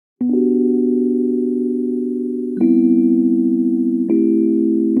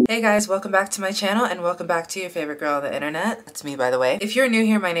Hey guys, welcome back to my channel and welcome back to your favorite girl on the internet. That's me, by the way. If you're new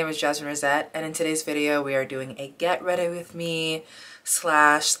here, my name is Jasminerossette, and in today's video we are doing a get ready with me /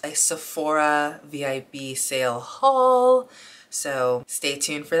 a Sephora VIB sale haul. So stay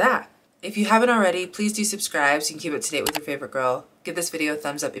tuned for that. If you haven't already, please do subscribe so you can keep up to date with your favorite girl. Give this video a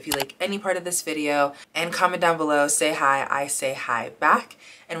thumbs up if you like any part of this video, and comment down below, say hi, I say hi back.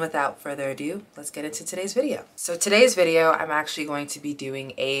 And without further ado, let's get into today's video. So today's video, I'm actually going to be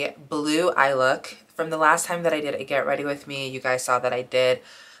doing a blue eye look. From the last time that I did a get ready with me, you guys saw that I did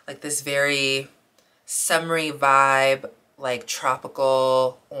like this very summery vibe, like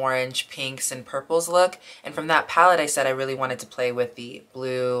tropical orange, pinks, and purples look. And from that palette, I said I really wanted to play with the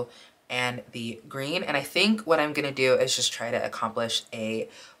blue and the green. And I think what I'm gonna do is just try to accomplish a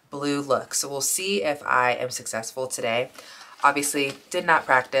blue look. So we'll see if I am successful today. Obviously did not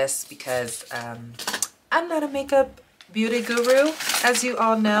practice because I'm not a makeup beauty guru, as you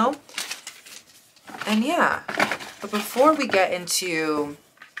all know. And yeah, but before we get into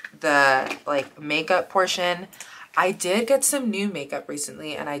the like makeup portion, I did get some new makeup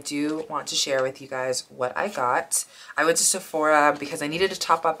recently and I do want to share with you guys what I got. I went to Sephora because I needed to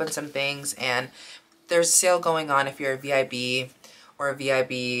top up on some things, and there's a sale going on if you're a VIB or a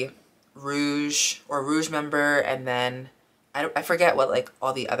VIB Rouge or Rouge member, and then I forget what like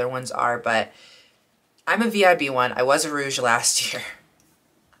all the other ones are, but I'm a VIB one. I was a Rouge last year.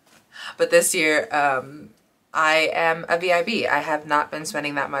 But this year, I am a VIB. I have not been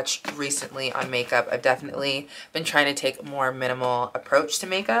spending that much recently on makeup. I've definitely been trying to take a more minimal approach to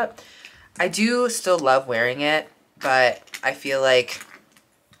makeup. I do still love wearing it, but I feel like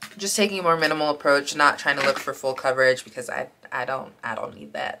just taking a more minimal approach, not trying to look for full coverage, because I don't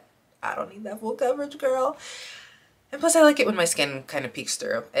need that. I don't need that full coverage, girl. And plus I like it when my skin kind of peeks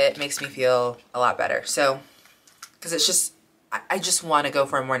through. It makes me feel a lot better. So, because it's just, I just want to go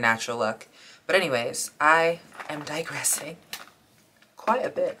for a more natural look. But anyways, I am digressing quite a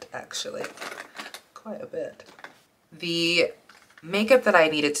bit, actually. Quite a bit. The makeup that I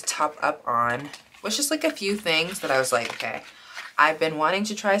needed to top up on was just like a few things that I was like, okay, I've been wanting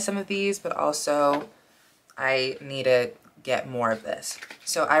to try some of these, but also I need to get more of this.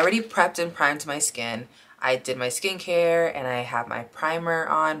 So I already prepped and primed my skin. I did my skincare and I have my primer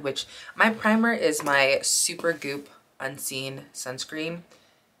on, which my primer is my Super Goop Unseen Sunscreen.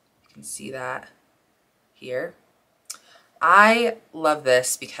 You can see that here. I love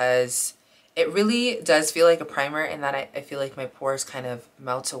this because it really does feel like a primer, in that I feel like my pores kind of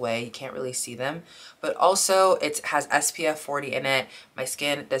melt away. You can't really see them. But also it has SPF 40 in it. My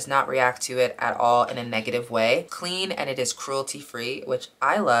skin does not react to it at all in a negative way. Clean, and it is cruelty free, which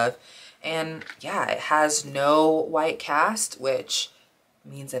I love. And yeah, it has no white cast, which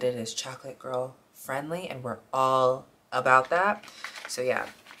means that it is chocolate girl friendly, and we're all about that. So yeah,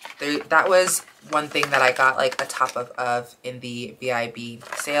 that was one thing that I got like a top of in the VIB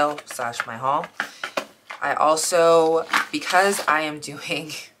sale / my haul. I also, because I am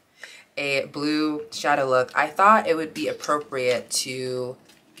doing a blue shadow look, I thought it would be appropriate to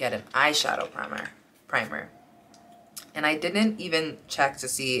get an eyeshadow primer. And I didn't even check to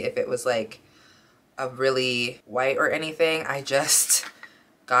see if it was like a really white or anything. I just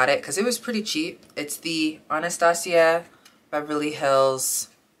got it because it was pretty cheap. It's the Anastasia Beverly Hills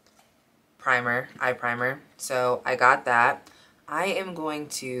eye primer. So I got that. I am going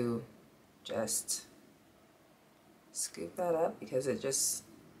to just scoop that up because it just,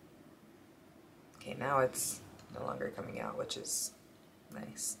 okay, now it's no longer coming out, which is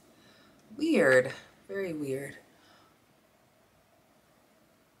nice. Weird, very weird.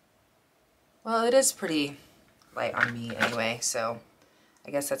 Well, it is pretty light on me anyway, so I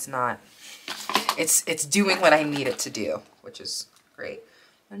guess that's not, it's doing what I need it to do, which is great.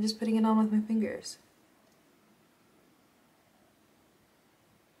 I'm just putting it on with my fingers.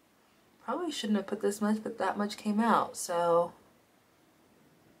 Probably shouldn't have put this much, but that much came out, so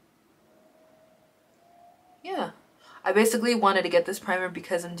yeah. I basically wanted to get this primer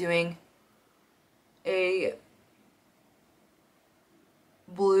because I'm doing a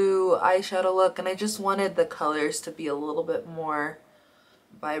blue eyeshadow look, and I just wanted the colors to be a little bit more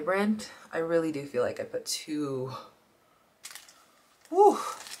vibrant. I really do feel like I put too, whew.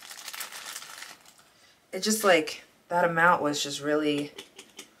 It just like, that amount was just really,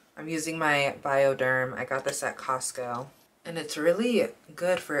 I'm using my Bioderm. I got this at Costco, and it's really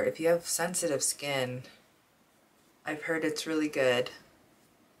good for if you have sensitive skin. I've heard it's really good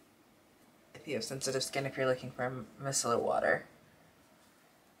if you have sensitive skin, if you're looking for micellar water.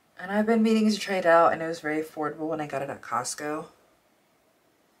 And I've been meaning to try it out, and it was very affordable when I got it at Costco.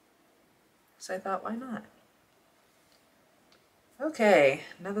 So I thought, why not? Okay,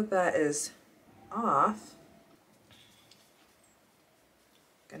 now that that is off,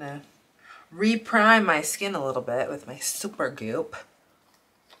 I'm gonna reprime my skin a little bit with my super goop.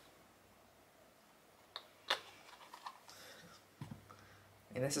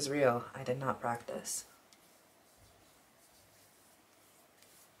 And this is real. I did not practice.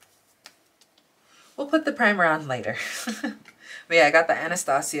 We'll put the primer on later. But yeah, I got the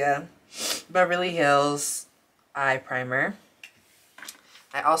Anastasia Beverly Hills eye primer.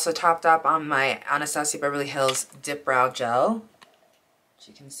 I also topped up on my Anastasia Beverly Hills Dip Brow Gel, which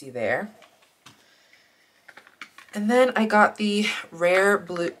you can see there. And then I got the Rare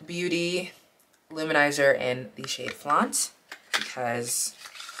Beauty Luminizer in the shade Flaunt because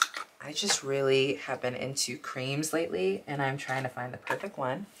I just really have been into creams lately and I'm trying to find the perfect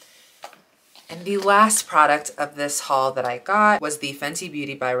one. And the last product of this haul that I got was the Fenty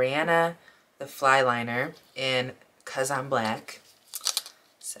Beauty by Rihanna, the Fly Liner in 'Cause I'm Black.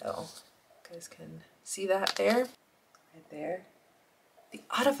 So you guys can see that there, right there. The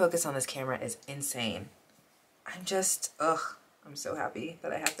autofocus on this camera is insane. I'm just, I'm so happy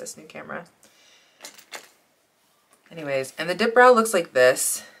that I have this new camera. Anyways, and the dip brow looks like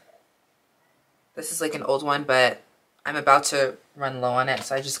this. This is like an old one, but I'm about to run low on it,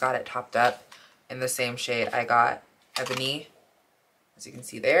 so I just got it topped up in the same shade. I got Ebony, as you can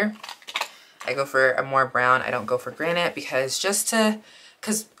see there. I go for a more brown. I don't go for granite because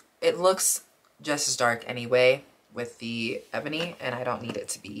it looks just as dark anyway with the Ebony, and I don't need it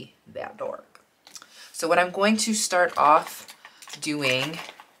to be that dark. So what I'm going to start off doing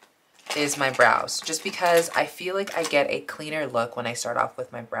is my brows, just because I feel like I get a cleaner look when I start off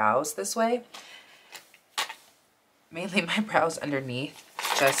with my brows this way. Mainly my brows underneath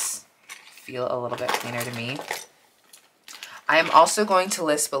just feel a little bit cleaner to me. I am also going to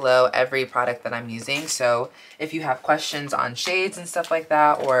list below every product that I'm using, so if you have questions on shades and stuff like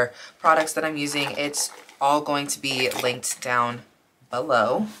that or products that I'm using, it's all going to be linked down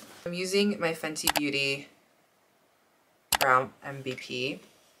below. I'm using my Fenty Beauty Brown MVP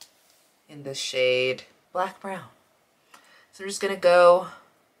in the shade Black Brown. So I'm just gonna go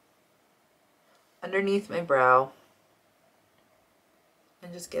underneath my brow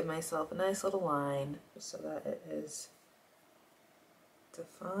and just give myself a nice little line so that it is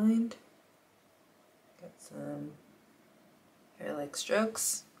defined. Get some hair-like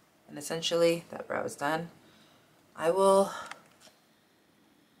strokes, and essentially that brow is done. I will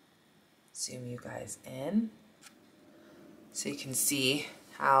zoom you guys in so you can see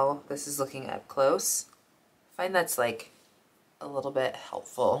how this is looking up close. I find that's like a little bit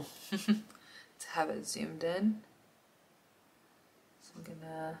helpful to have it zoomed in. So I'm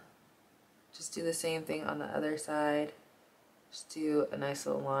gonna just do the same thing on the other side. Just do a nice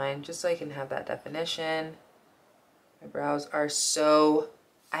little line just so I can have that definition. My brows are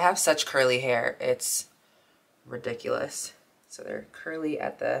I have such curly hair, it's ridiculous. So they're curly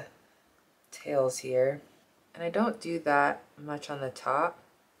at the tails here. And I don't do that much on the top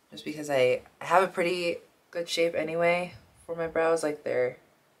just because I have a pretty good shape anyway for my brows. Like, they're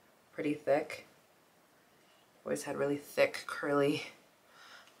pretty thick. Always had really thick curly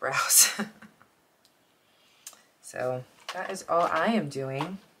brows. So that is all I am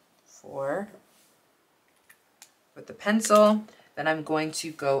doing with the pencil. Then I'm going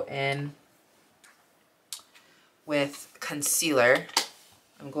to go in with concealer.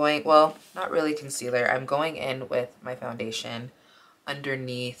 Well, not really concealer. I'm going in with my foundation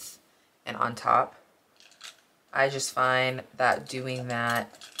underneath and on top. I just find that doing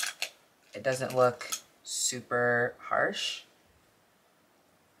that, it doesn't look super harsh.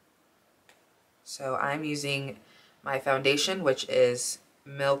 So I'm using my foundation, which is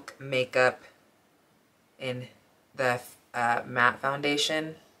Milk Makeup in the matte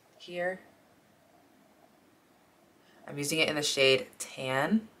foundation here. I'm using it in the shade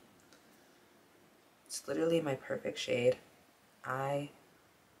Tan. It's literally my perfect shade. I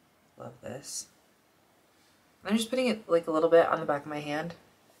love this. I'm just putting it like a little bit on the back of my hand.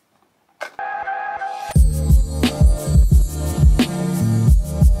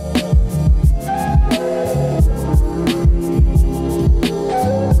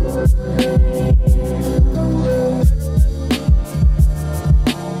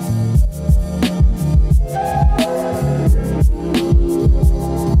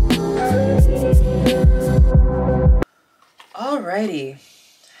 Alrighty,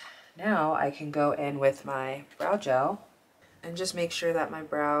 now I can go in with my brow gel and just make sure that my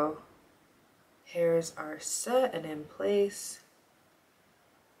brow hairs are set and in place.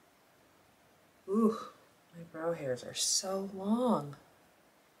 Ooh, my brow hairs are so long.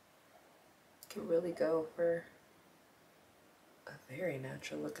 I could really go for a very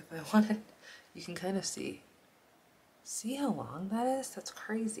natural look if I wanted. You can kind of see. See how long that is? That's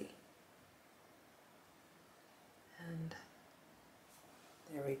crazy. And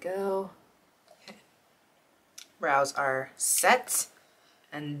there we go. Okay. Brows are set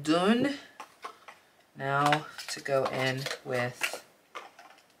and done. Now to go in with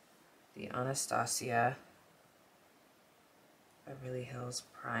the Anastasia Beverly Hills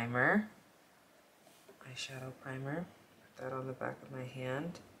primer, eyeshadow primer. Put that on the back of my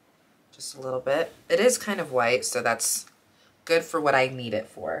hand, just a little bit. It is kind of white, so that's good for what I need it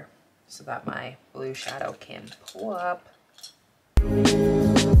for, so that my blue shadow can pull up.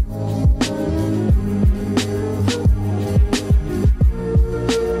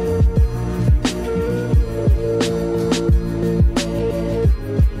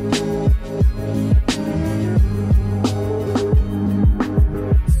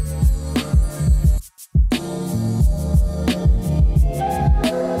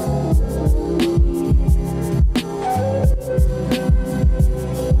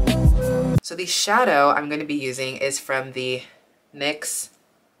 So the shadow I'm going to be using is from the NYX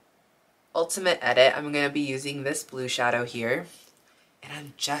Ultimate Edit. I'm going to be using this blue shadow here, and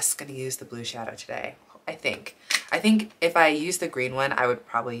I'm just going to use the blue shadow today, I think. I think if I use the green one, I would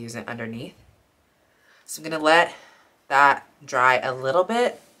probably use it underneath. So I'm going to let that dry a little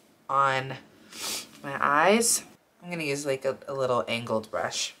bit on my eyes. I'm going to use like a little angled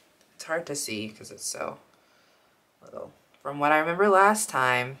brush. It's hard to see because it's so little. From what I remember last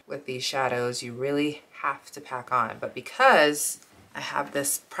time with these shadows, you really have to pack on. But because I have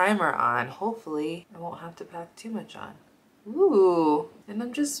this primer on, hopefully I won't have to pack too much on. Ooh, and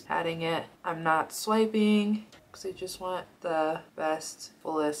I'm just patting it. I'm not swiping because I just want the best,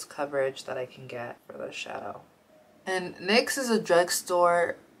 fullest coverage that I can get for the shadow. And NYX is a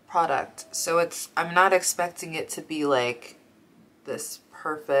drugstore product, so I'm not expecting it to be like this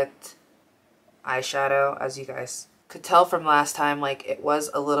perfect eyeshadow. As you guys could tell from last time, like it was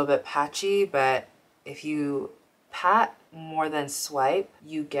a little bit patchy, but if you pat more than swipe,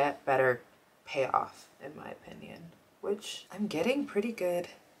 you get better payoff, in my opinion, which I'm getting pretty good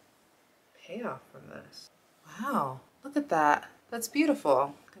payoff from this. Wow, look at that. That's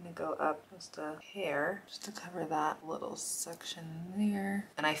beautiful. I'm gonna go up just a hair just to cover that little section there.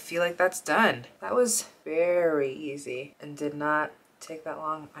 And I feel like that's done. That was very easy and did not take that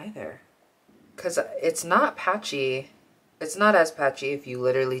long either. Because it's not patchy. It's not as patchy if you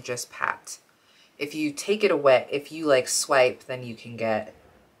literally just pat. If you take it away, if you like swipe, then you can get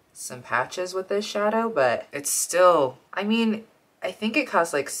some patches with this shadow, but it's still, I mean, I think it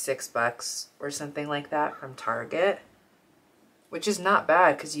costs like $6 or something like that from Target, which is not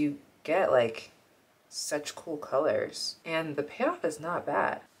bad because you get like such cool colors and the payoff is not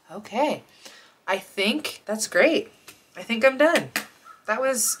bad. Okay, I think that's great. I think I'm done. That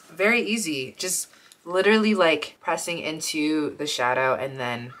was very easy. Just literally like pressing into the shadow and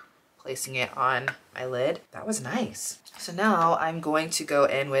then placing it on my lid. That was nice. So now I'm going to go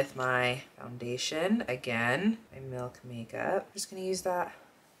in with my foundation again, my Milk Makeup. I'm just gonna use that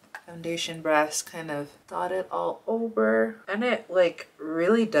foundation brush, kind of dot it all over. And it like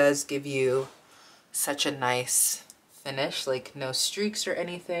really does give you such a nice finish, like no streaks or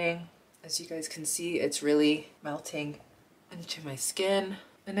anything. As you guys can see, it's really melting into my skin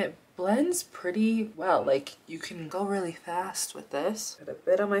and it blends pretty well. Like you can go really fast with this. Got a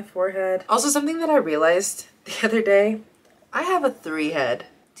bit on my forehead. Also, something that I realized the other day, I have a 3 head.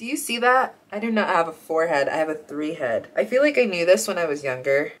 Do you see that? I do not have a 4 head, I have a 3 head. I feel like I knew this when I was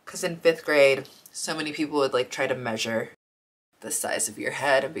younger because in 5th grade, so many people would like try to measure the size of your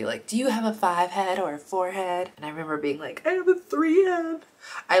head and be like, do you have a 5 head or a 4 head? And I remember being like, I have a 3 head.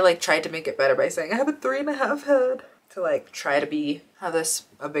 I like tried to make it better by saying I have a 3.5 head to like try to have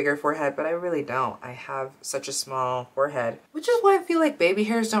a bigger forehead, but I really don't. I have such a small forehead, which is why I feel like baby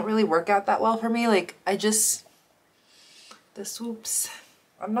hairs don't really work out that well for me. Like the swoops.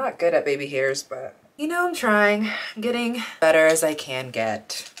 I'm not good at baby hairs, but you know, I'm trying. I'm getting better as I can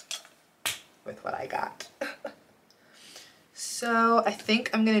get with what I got. So I think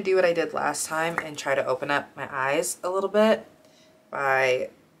I'm gonna do what I did last time and try to open up my eyes a little bit by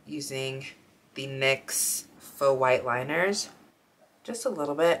using the NYX faux white liners. Just a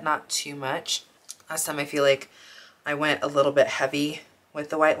little bit, not too much. Last time I feel like I went a little bit heavy with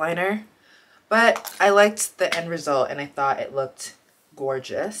the white liner, but I liked the end result and I thought it looked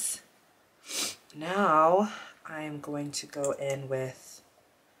gorgeous. Now I'm going to go in with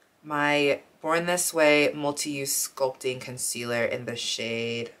my Born This Way Multi-Use Sculpting Concealer in the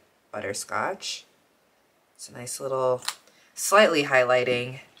shade Butterscotch. It's a nice little, slightly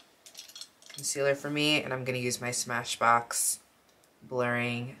highlighting concealer for me, and I'm going to use my Smashbox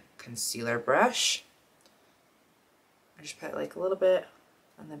blurring concealer brush. I just put like a little bit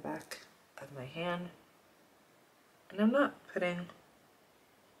on the back of my hand. And I'm not putting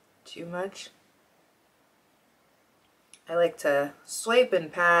too much. I like to swipe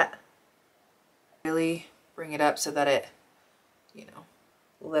and pat, really bring it up so that it, you know,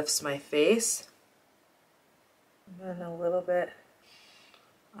 lifts my face. And then a little bit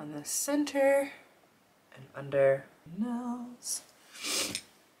on the center and under my nose.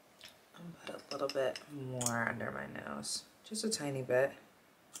 And put a little bit more under my nose, just a tiny bit.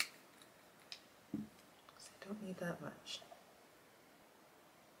 I don't need that much.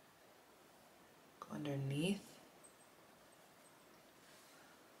 Go underneath.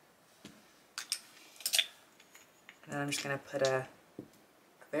 And I'm just gonna put a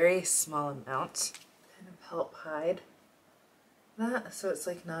very small amount, kind of help hide that so it's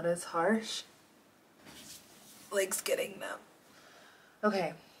like not as harsh. Legs getting numb.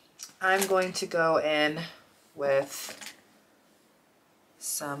 Okay, I'm going to go in with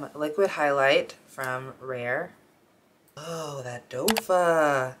some liquid highlight from Rare. Oh, that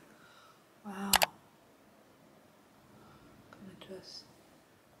dofa. Wow. I'm gonna just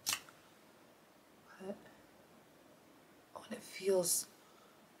put, oh, and it feels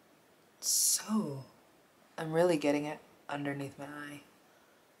so, I'm really getting it underneath my eye.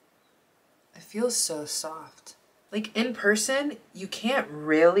 It feels so soft. Like in person, you can't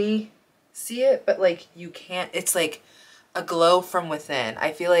really see it, but like you can't, it's like a glow from within.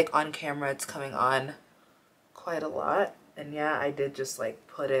 I feel like on camera it's coming on quite a lot. And yeah, I did just like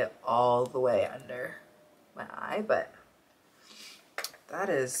put it all the way under my eye, but that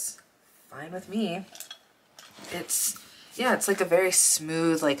is fine with me. It's, yeah, it's like a very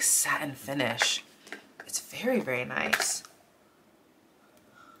smooth, like satin finish. It's very, very nice.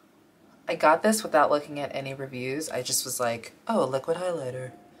 I got this without looking at any reviews. I just was like, oh, a liquid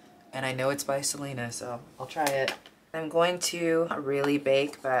highlighter. And I know it's by Selena, so I'll try it. I'm going to really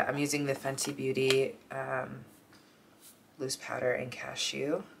bake, but I'm using the Fenty Beauty loose powder and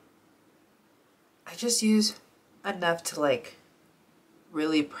cashew. I just use enough to like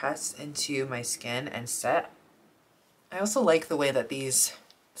really press into my skin and set. I also like the way that these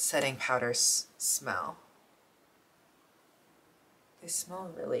setting powders smell. They smell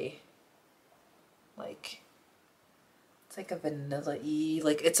really like, it's like a vanilla-y,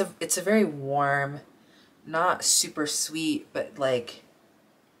 like it's a very warm, not super sweet, but like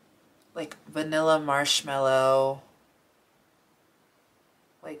vanilla marshmallow,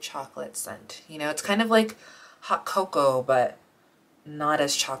 like chocolate scent. You know, it's kind of like hot cocoa, but not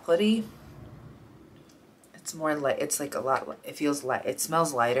as chocolatey. It's more like, it's like a lot, it feels light, it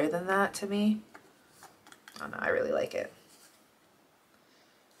smells lighter than that to me. I don't know, I really like it.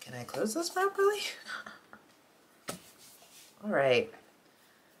 Can I close this properly? All right.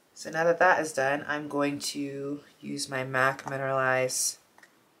 So now that that is done, I'm going to use my MAC Mineralize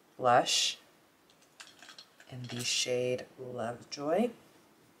blush in the shade Lovejoy.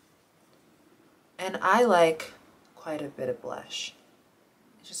 And I like quite a bit of blush.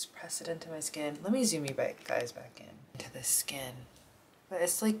 Just press it into my skin. Let me zoom you guys back in into the skin. But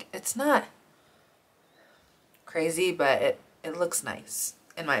it's like, it's not crazy, but it looks nice,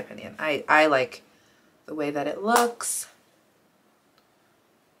 in my opinion. I like the way that it looks.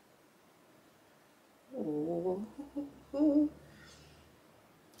 Ooh. And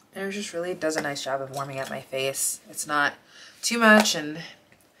it just really does a nice job of warming up my face. It's not too much, and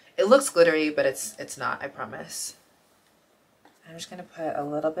it looks glittery, but it's not, I promise. I'm just gonna put a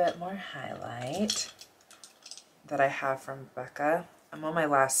little bit more highlight that I have from Becca. I'm on my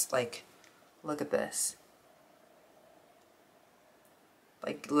last, like, look at this.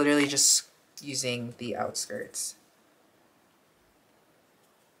 Like literally just using the outskirts.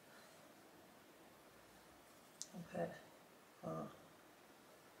 Okay.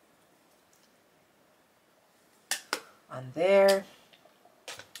 On there.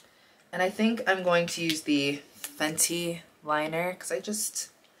 And I think I'm going to use the Fenty liner because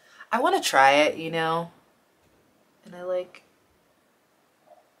I want to try it, you know. And I like,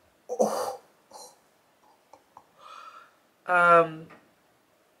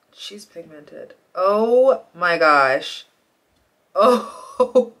 she's pigmented. Oh my gosh.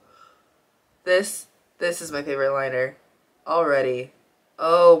 Oh, this is my favorite liner already.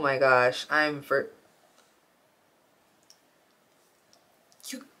 Oh my gosh.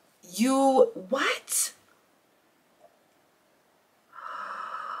 You what?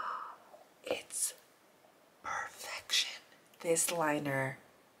 It's perfection. This liner.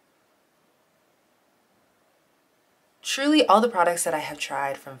 Truly, all the products that I have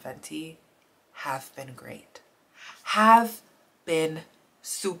tried from Fenty have been great. Have been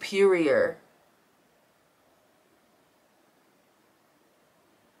superior.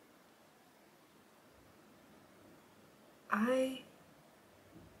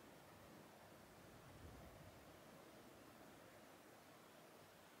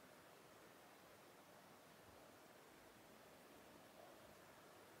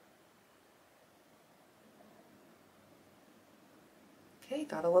 Okay,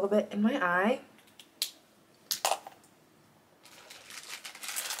 got a little bit in my eye.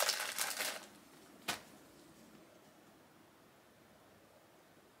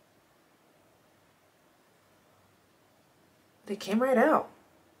 They came right out.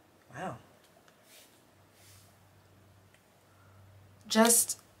 Wow.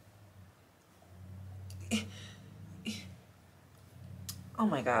 Just, oh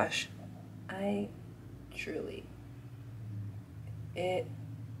my gosh. I truly,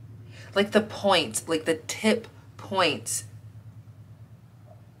 like the point, like the tip point,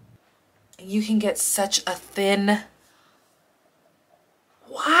 you can get such a thin,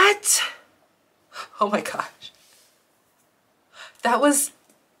 what? Oh my gosh. That was,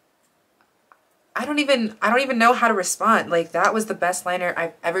 I don't even know how to respond. Like, that was the best liner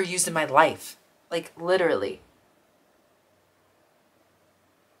I've ever used in my life. Like, literally.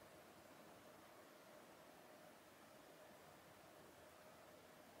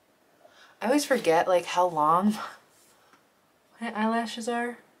 I always forget like how long my eyelashes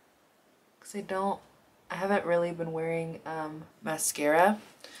are, because I haven't really been wearing mascara,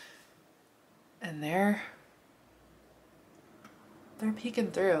 and they're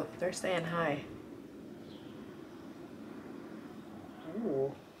peeking through. They're staying high.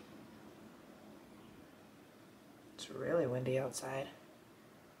 Ooh. It's really windy outside.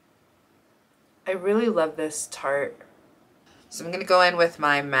 I really love this Tarte. So I'm gonna go in with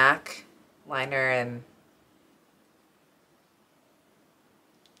my MAC liner and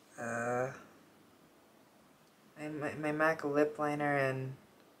my MAC lip liner, and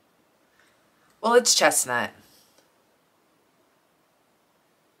well, it's chestnut.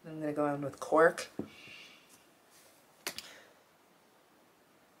 I'm gonna go in with Cork.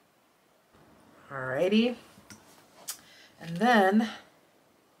 Alrighty. And then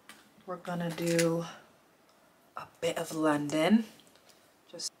we're gonna do a bit of London.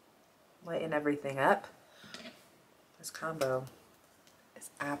 Just lighten everything up. This combo is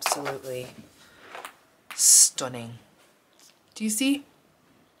absolutely stunning. Do you see?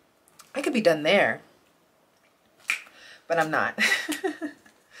 I could be done there, but I'm not.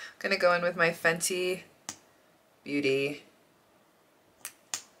 Gonna go in with my Fenty Beauty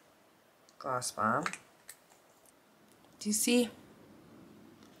Gloss Bomb. Do you see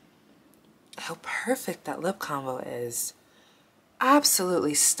how perfect that lip combo is?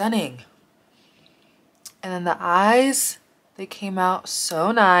 Absolutely stunning. And then the eyes, they came out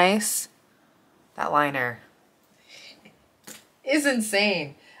so nice. That liner is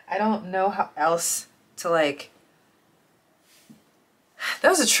insane. I don't know how else to like, that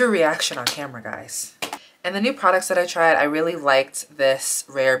was a true reaction on camera, guys. And the new products that I tried, I really liked this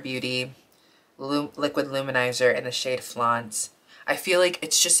Rare Beauty liquid luminizer in the shade Flaunt. I feel like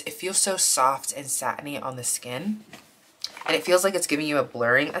it feels so soft and satiny on the skin, and it feels like it's giving you a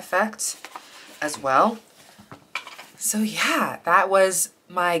blurring effect as well. So yeah, that was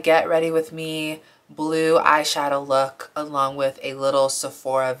my Get Ready With Me blue eyeshadow look, along with a little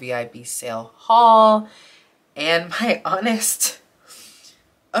Sephora VIB sale haul, and my honest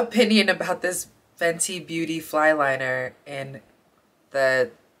opinion about this Fenty Beauty Fly Liner in the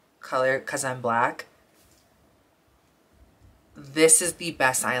color Cause I'm Black. This is the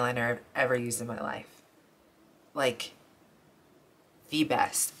best eyeliner I've ever used in my life. Like, the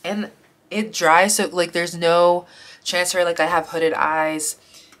best. And it dries, so like there's no transfer. Like, I have hooded eyes.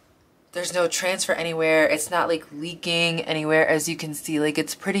 There's no transfer anywhere. It's not like leaking anywhere, as you can see. Like,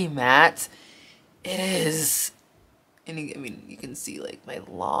 it's pretty matte. It is. And I mean, you can see like my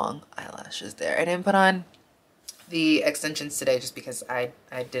long eyelashes there. I didn't put on the extensions today just because I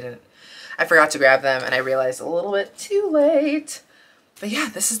forgot to grab them, and I realized a little bit too late. But yeah,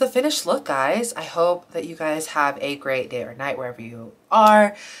 this is the finished look, guys. I hope that you guys have a great day or night wherever you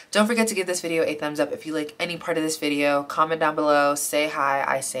are. Don't forget to give this video a thumbs up if you like any part of this video. Comment down below, say hi,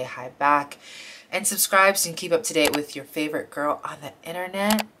 I say hi back, and subscribe so you can keep up to date with your favorite girl on the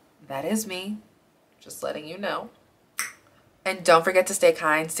internet. That is me, just letting you know. And don't forget to stay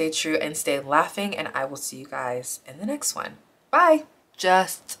kind, stay true, and stay laughing, and I will see you guys in the next one. Bye.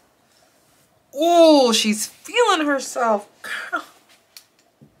 Just, ooh, she's feeling herself. Girl.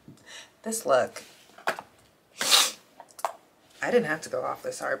 This look, I didn't have to go off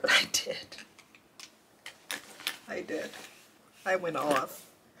this hard, but I did. I did. I went off.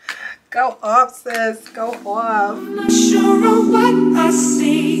 Go off, sis. Go off. I'm not sure of what I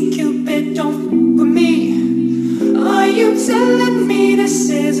see. Cupid, don't f with me. Are you telling me this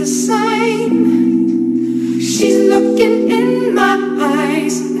is a sign? She's looking in my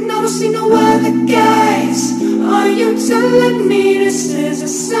eyes, and I don't see no other guys. Are you telling me this is a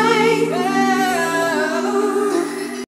sign?